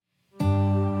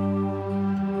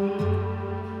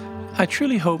I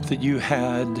truly hope that you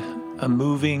had a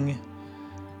moving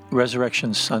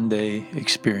Resurrection Sunday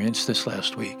experience this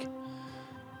last week.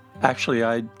 Actually,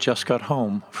 I just got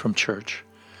home from church,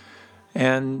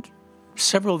 and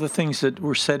several of the things that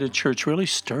were said at church really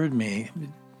stirred me,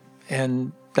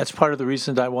 and that's part of the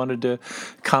reason that I wanted to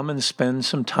come and spend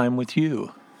some time with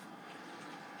you.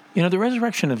 You know, the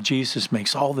resurrection of Jesus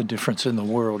makes all the difference in the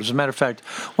world. As a matter of fact,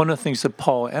 one of the things that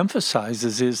Paul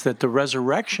emphasizes is that the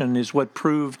resurrection is what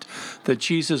proved that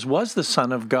Jesus was the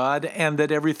Son of God and that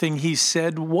everything he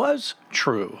said was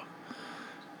true.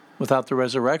 Without the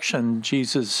resurrection,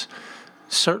 Jesus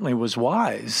certainly was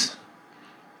wise,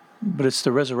 but it's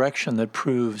the resurrection that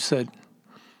proves that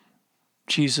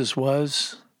Jesus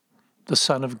was the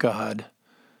Son of God,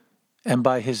 and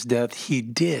by his death, he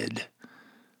did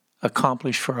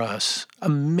accomplish for us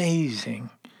amazing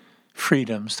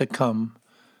freedoms that come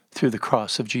through the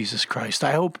cross of Jesus Christ.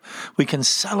 I hope we can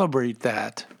celebrate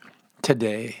that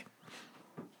today.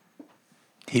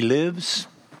 He lives.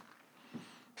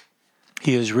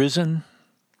 He is risen.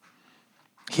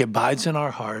 He abides in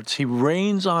our hearts. He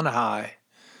reigns on high.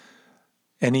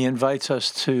 And he invites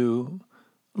us to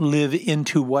live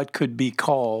into what could be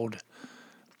called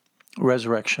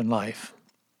resurrection life.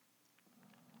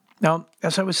 Now,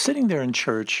 as I was sitting there in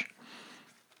church,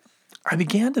 I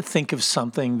began to think of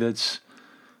something that's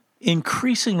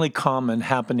increasingly common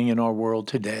happening in our world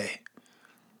today.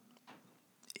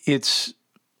 It's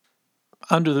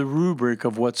under the rubric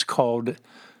of what's called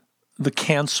the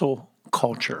cancel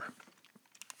culture.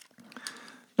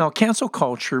 Now, cancel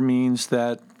culture means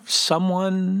that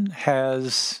someone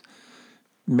has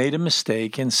made a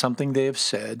mistake in something they have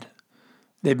said.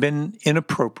 They've been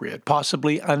inappropriate,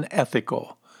 possibly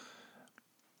unethical.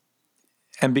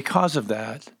 And because of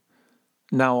that,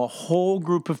 now a whole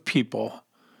group of people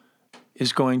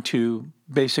is going to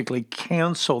basically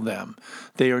cancel them.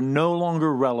 They are no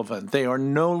longer relevant. They are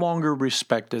no longer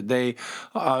respected. They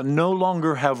no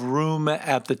longer have room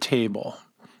at the table.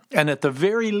 And at the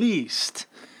very least,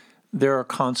 there are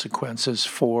consequences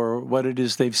for what it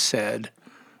is they've said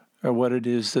or what it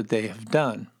is that they have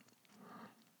done.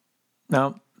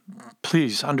 Now,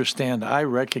 please understand, I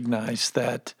recognize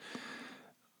that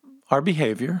our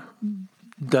behavior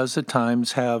does at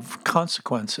times have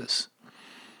consequences.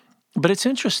 But it's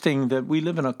interesting that we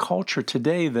live in a culture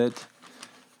today that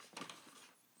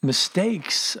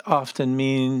mistakes often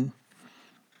mean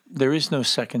there is no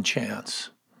second chance.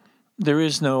 There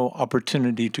is no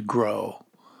opportunity to grow.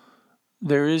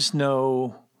 There is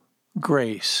no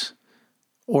grace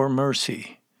or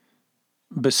mercy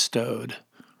bestowed.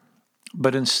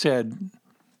 But instead,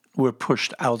 we're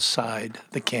pushed outside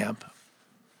the camp.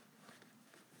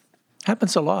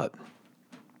 Happens a lot.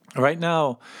 Right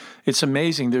now, it's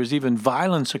amazing. There's even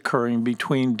violence occurring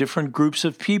between different groups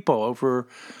of people over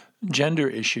gender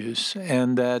issues,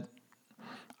 and that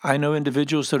I know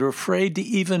individuals that are afraid to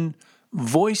even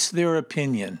voice their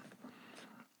opinion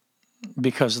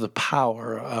because of the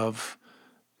power of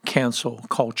cancel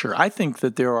culture. I think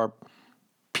that there are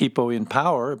people in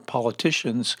power,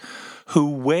 politicians,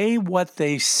 who weigh what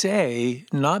they say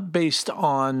not based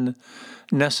on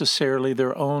necessarily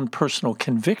their own personal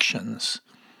convictions,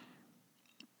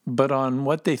 but on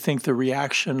what they think the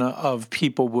reaction of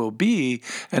people will be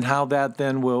and how that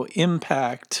then will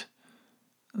impact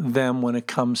them when it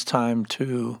comes time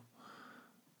to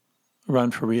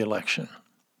run for re-election.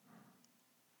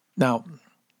 Now,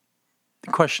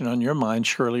 the question on your mind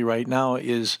surely right now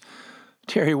is,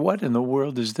 Terry, what in the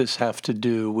world does this have to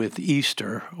do with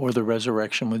Easter or the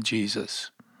resurrection with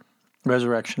Jesus?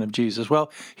 Resurrection of Jesus.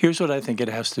 Well, here's what I think it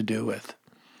has to do with.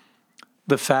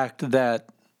 The fact that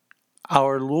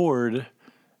our Lord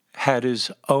had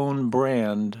his own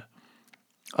brand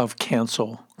of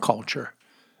cancel culture,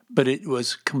 but it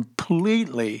was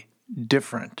completely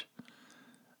different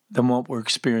than what we're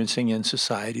experiencing in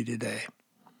society today.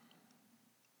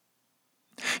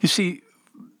 You see,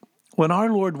 when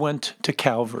our Lord went to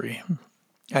Calvary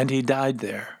and he died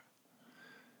there,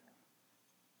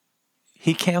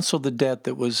 he canceled the debt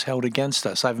that was held against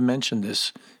us. I've mentioned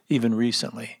this even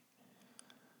recently.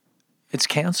 It's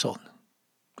canceled.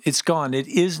 It's gone. It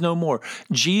is no more.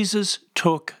 Jesus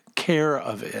took care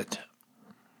of it.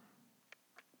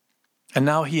 And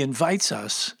now he invites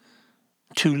us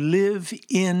to live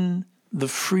in the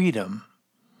freedom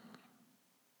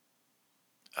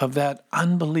of that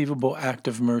unbelievable act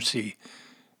of mercy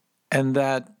and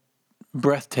that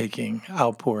breathtaking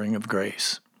outpouring of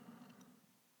grace.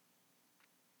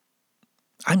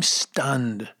 I'm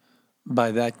stunned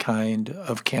by that kind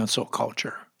of cancel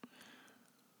culture.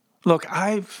 Look,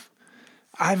 I've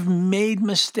I've made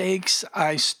mistakes.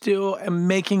 I still am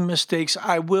making mistakes.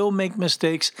 I will make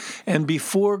mistakes. And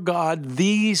before God,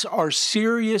 these are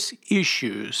serious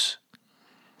issues.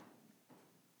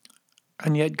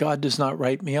 And yet God does not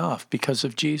write me off because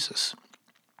of Jesus.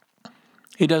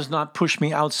 He does not push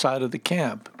me outside of the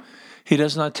camp. He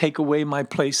does not take away my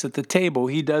place at the table.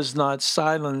 He does not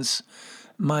silence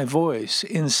my voice.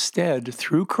 Instead,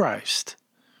 through Christ,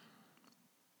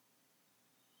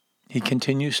 He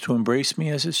continues to embrace me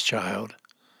as His child.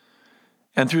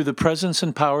 And through the presence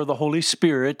and power of the Holy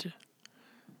Spirit,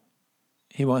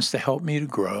 He wants to help me to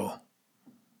grow,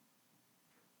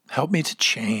 help me to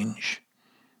change,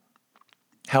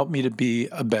 help me to be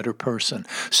a better person.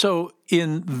 So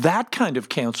in that kind of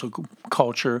cancel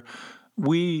culture,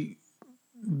 we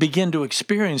begin to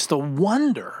experience the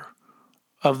wonder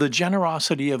of the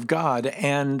generosity of God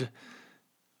and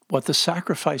what the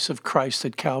sacrifice of Christ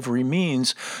at Calvary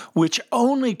means, which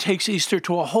only takes Easter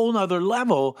to a whole nother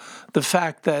level, the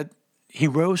fact that He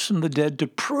rose from the dead to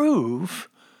prove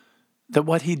that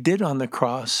what He did on the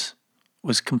cross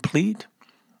was complete,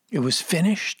 it was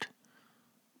finished,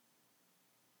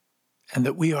 and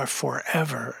that we are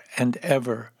forever and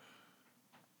ever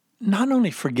not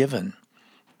only forgiven,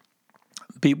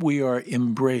 but we are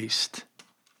embraced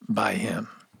by Him.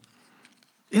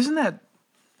 Isn't that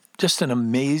just an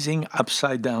amazing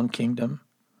upside-down kingdom?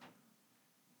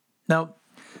 Now,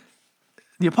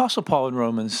 the Apostle Paul in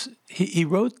Romans, he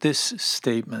wrote this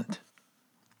statement,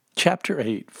 chapter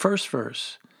 8, first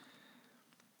verse.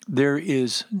 There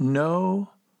is no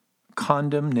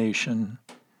condemnation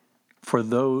for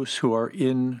those who are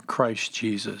in Christ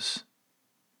Jesus.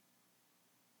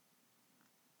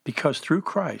 Because through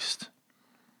Christ,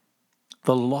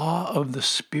 the law of the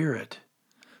Spirit,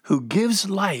 who gives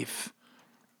life,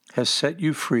 has set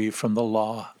you free from the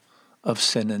law of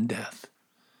sin and death.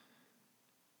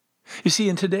 You see,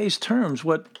 in today's terms,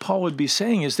 what Paul would be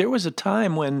saying is there was a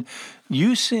time when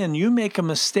you sin, you make a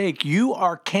mistake, you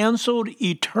are canceled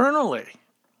eternally.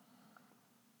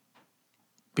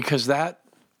 Because that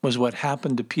was what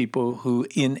happened to people who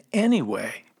in any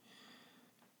way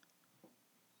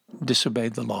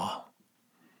disobeyed the law.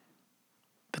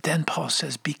 But then Paul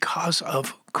says, because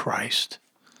of Christ,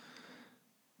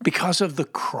 because of the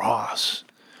cross,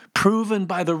 proven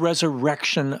by the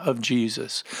resurrection of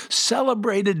Jesus,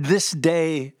 celebrated this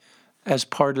day as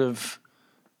part of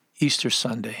Easter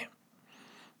Sunday,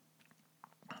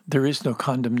 there is no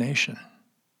condemnation.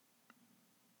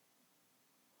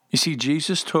 You see,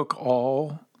 Jesus took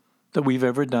all that we've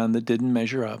ever done that didn't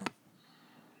measure up,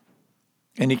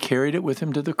 and He carried it with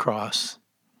Him to the cross.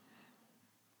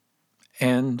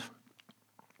 And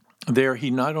there He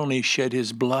not only shed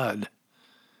His blood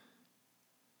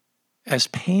as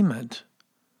payment,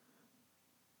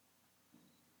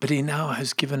 but He now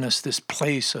has given us this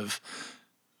place of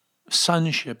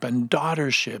sonship and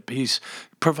daughtership. He's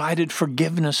provided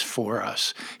forgiveness for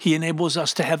us. He enables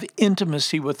us to have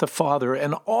intimacy with the Father,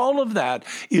 and all of that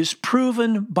is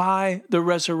proven by the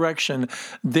resurrection.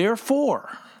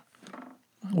 Therefore,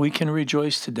 we can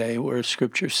rejoice today where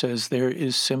Scripture says there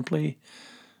is simply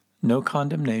no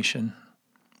condemnation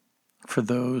for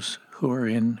those who are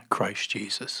in Christ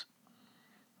Jesus.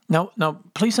 Now,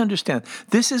 please understand,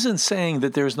 this isn't saying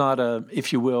that there's not a,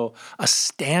 if you will, a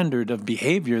standard of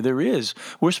behavior. There is.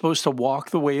 We're supposed to walk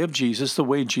the way of Jesus, the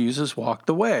way Jesus walked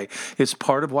the way. It's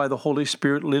part of why the Holy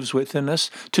Spirit lives within us,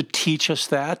 to teach us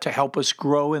that, to help us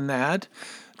grow in that,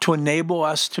 to enable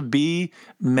us to be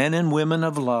men and women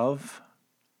of love.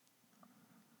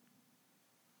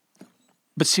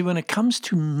 But see, when it comes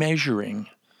to measuring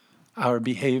our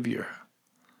behavior,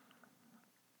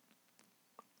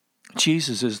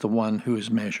 Jesus is the one who is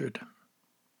measured,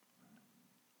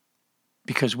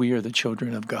 because we are the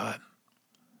children of God.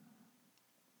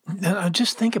 Now,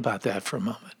 just think about that for a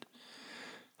moment.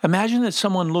 Imagine that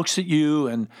someone looks at you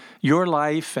and your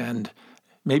life and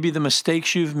maybe the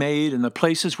mistakes you've made and the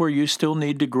places where you still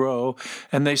need to grow,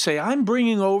 and they say, I'm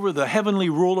bringing over the heavenly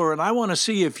ruler and I want to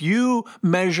see if you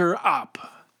measure up.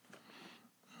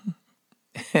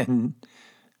 And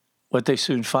what they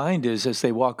soon find is, as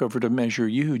they walk over to measure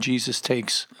you, Jesus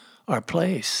takes our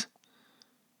place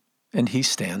and He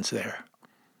stands there.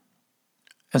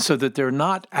 And so that they're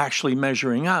not actually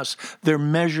measuring us, they're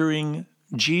measuring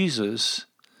Jesus.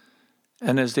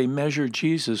 And as they measure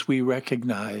Jesus, we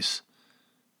recognize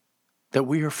that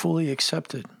we are fully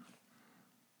accepted,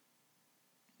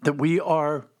 that we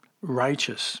are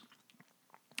righteous,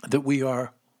 that we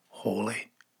are holy.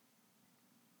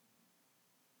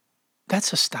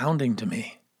 That's astounding to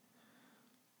me.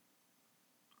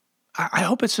 I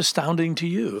hope it's astounding to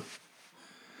you.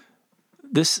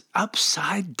 This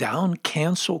upside down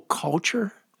cancel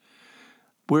culture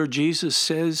where Jesus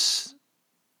says,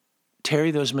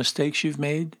 Terry, those mistakes you've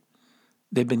made,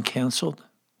 they've been canceled.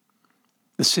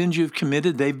 The sins you've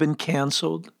committed, they've been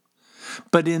canceled.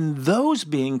 But in those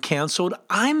being canceled,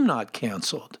 I'm not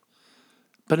canceled.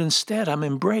 But instead, I'm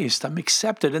embraced, I'm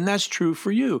accepted, and that's true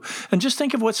for you. And just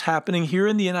think of what's happening here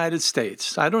in the United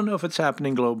States. I don't know if it's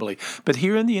happening globally, but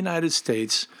here in the United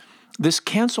States, this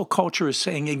cancel culture is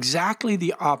saying exactly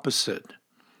the opposite.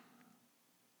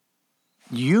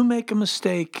 You make a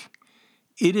mistake,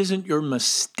 it isn't your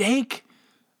mistake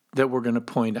that we're going to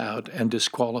point out and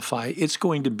disqualify. It's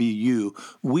going to be you.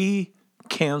 We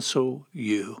cancel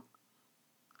you.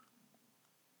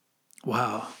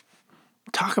 Wow.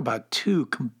 Talk about two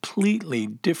completely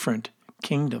different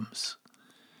kingdoms.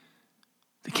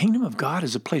 The kingdom of God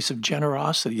is a place of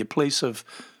generosity, a place of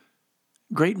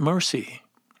great mercy,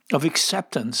 of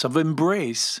acceptance, of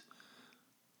embrace,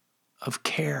 of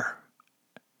care.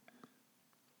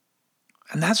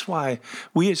 And that's why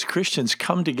we as Christians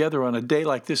come together on a day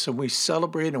like this and we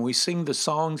celebrate and we sing the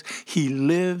songs, He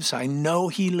lives, I know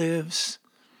He lives,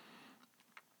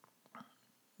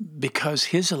 because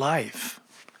His life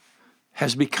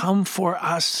has become for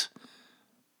us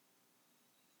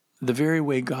the very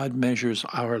way God measures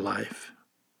our life.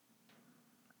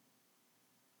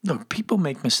 Look, people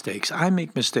make mistakes. I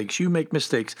make mistakes. You make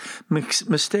mistakes.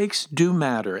 Mistakes do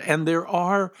matter. And there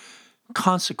are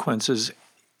consequences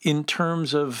in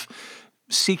terms of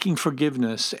seeking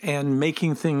forgiveness and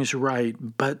making things right.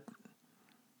 But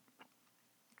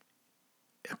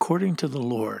according to the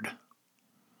Lord,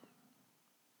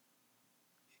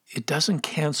 it doesn't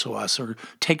cancel us or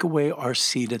take away our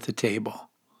seat at the table.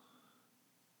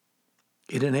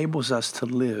 It enables us to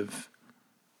live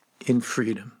in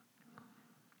freedom.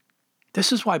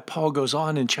 This is why Paul goes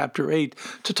on in chapter 8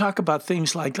 to talk about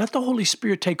things like, let the Holy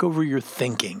Spirit take over your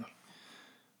thinking.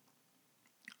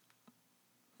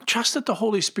 Trust that the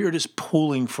Holy Spirit is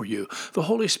pulling for you. The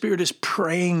Holy Spirit is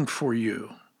praying for you.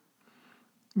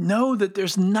 Know that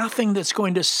there's nothing that's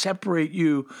going to separate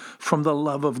you from the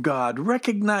love of God.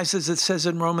 Recognize, as it says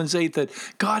in Romans 8, that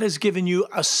God has given you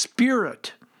a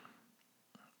spirit.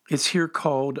 It's here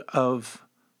called of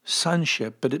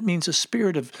sonship, but it means a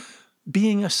spirit of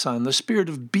being a son, the spirit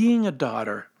of being a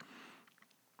daughter,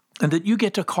 and that you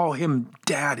get to call Him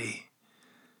Daddy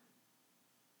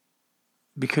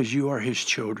because you are His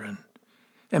children.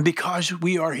 And because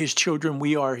we are His children,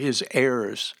 we are His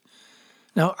heirs.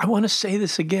 Now, I want to say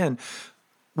this again.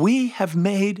 We have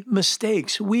made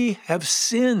mistakes. We have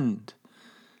sinned.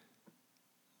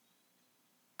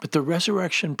 But the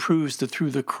resurrection proves that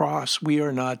through the cross, we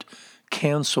are not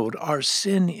canceled. Our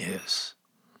sin is.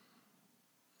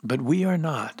 But we are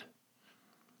not.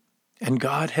 And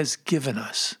God has given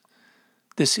us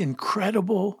this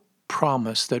incredible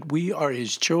promise that we are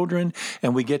His children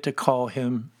and we get to call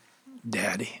Him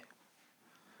Daddy.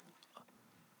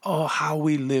 Oh, how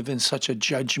we live in such a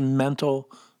judgmental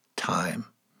time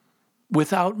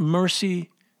without mercy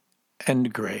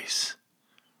and grace,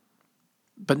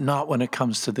 but not when it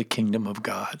comes to the kingdom of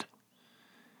God.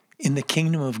 In the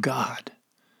kingdom of God,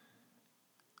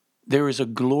 there is a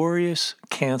glorious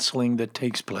canceling that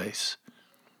takes place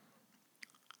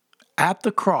at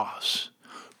the cross,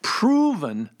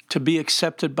 proven to be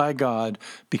accepted by God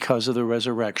because of the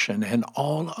resurrection, and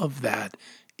all of that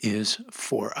is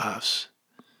for us.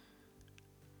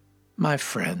 My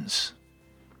friends,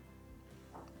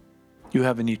 you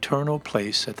have an eternal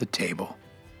place at the table.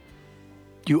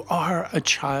 You are a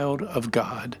child of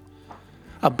God.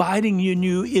 Abiding in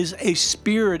you is a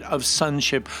spirit of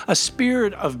sonship, a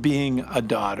spirit of being a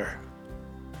daughter.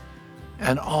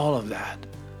 And all of that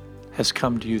has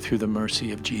come to you through the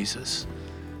mercy of Jesus.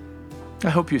 I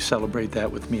hope you celebrate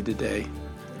that with me today.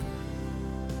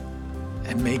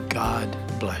 And may God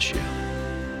bless you.